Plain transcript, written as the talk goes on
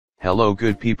Hello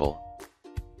good people.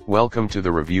 Welcome to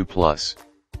the Review Plus.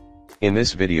 In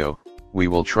this video, we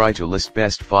will try to list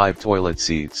best 5 toilet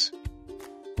seats.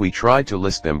 We tried to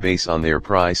list them based on their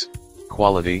price,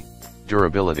 quality,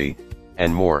 durability,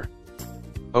 and more.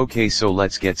 Okay, so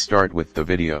let's get started with the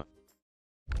video.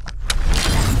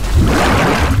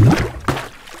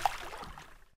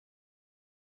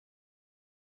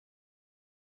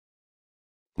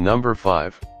 Number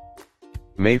 5.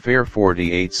 Mayfair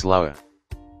 48 Slough.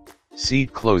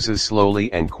 Seat closes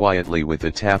slowly and quietly with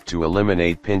a tap to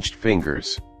eliminate pinched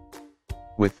fingers.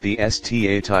 With the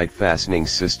STA tight fastening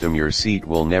system, your seat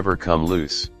will never come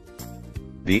loose.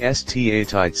 The STA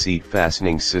tight seat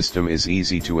fastening system is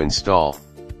easy to install.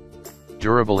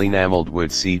 Durable enameled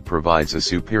wood seat provides a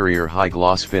superior high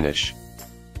gloss finish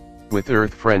with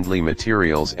earth-friendly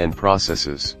materials and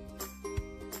processes.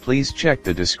 Please check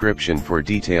the description for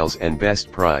details and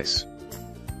best price.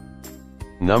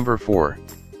 Number 4.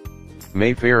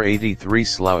 Mayfair 83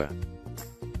 Slough.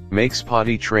 Makes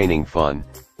potty training fun,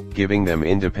 giving them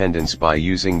independence by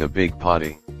using the big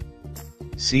potty.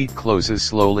 Seat closes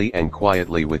slowly and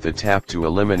quietly with a tap to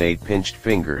eliminate pinched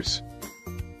fingers.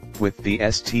 With the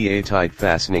STA tight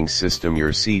fastening system,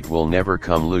 your seat will never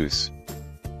come loose.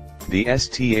 The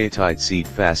STA tight seat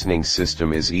fastening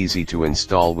system is easy to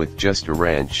install with just a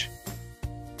wrench.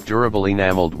 Durable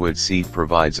enameled wood seat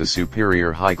provides a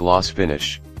superior high gloss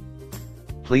finish.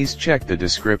 Please check the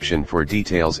description for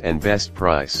details and best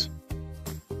price.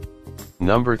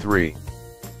 Number 3.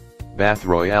 Bath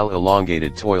Royale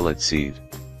Elongated Toilet Seat.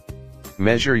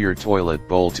 Measure your toilet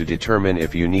bowl to determine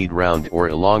if you need round or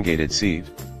elongated seat.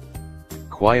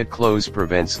 Quiet close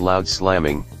prevents loud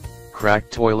slamming,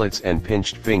 cracked toilets and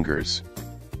pinched fingers.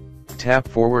 Tap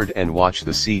forward and watch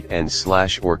the seat and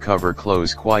slash or cover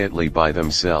close quietly by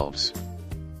themselves.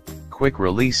 Quick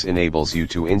release enables you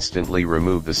to instantly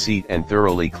remove the seat and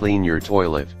thoroughly clean your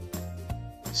toilet.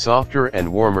 Softer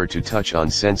and warmer to touch on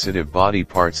sensitive body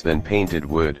parts than painted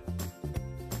wood.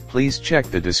 Please check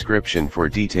the description for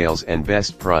details and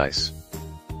best price.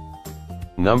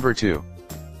 Number 2.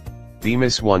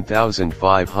 Bemis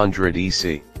 1500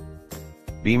 EC.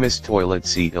 Bemis toilet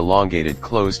seat elongated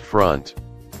closed front.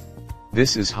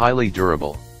 This is highly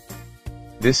durable.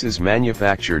 This is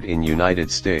manufactured in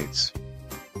United States.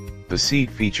 The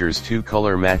seat features 2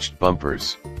 color-matched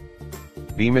bumpers.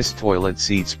 Bemis toilet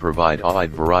seats provide a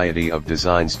wide variety of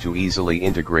designs to easily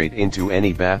integrate into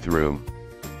any bathroom.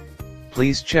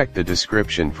 Please check the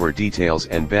description for details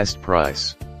and best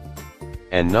price.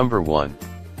 And number 1.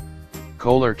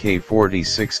 Kohler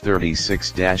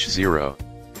K4636-0.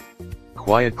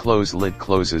 Quiet close lid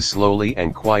closes slowly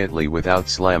and quietly without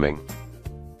slamming.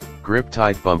 Grip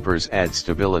tight bumpers add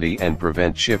stability and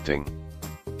prevent shifting.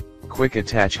 Quick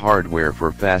attach hardware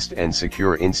for fast and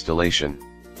secure installation.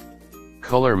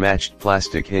 Color matched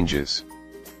plastic hinges.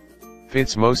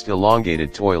 Fits most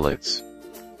elongated toilets.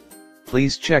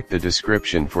 Please check the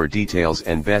description for details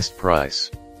and best price.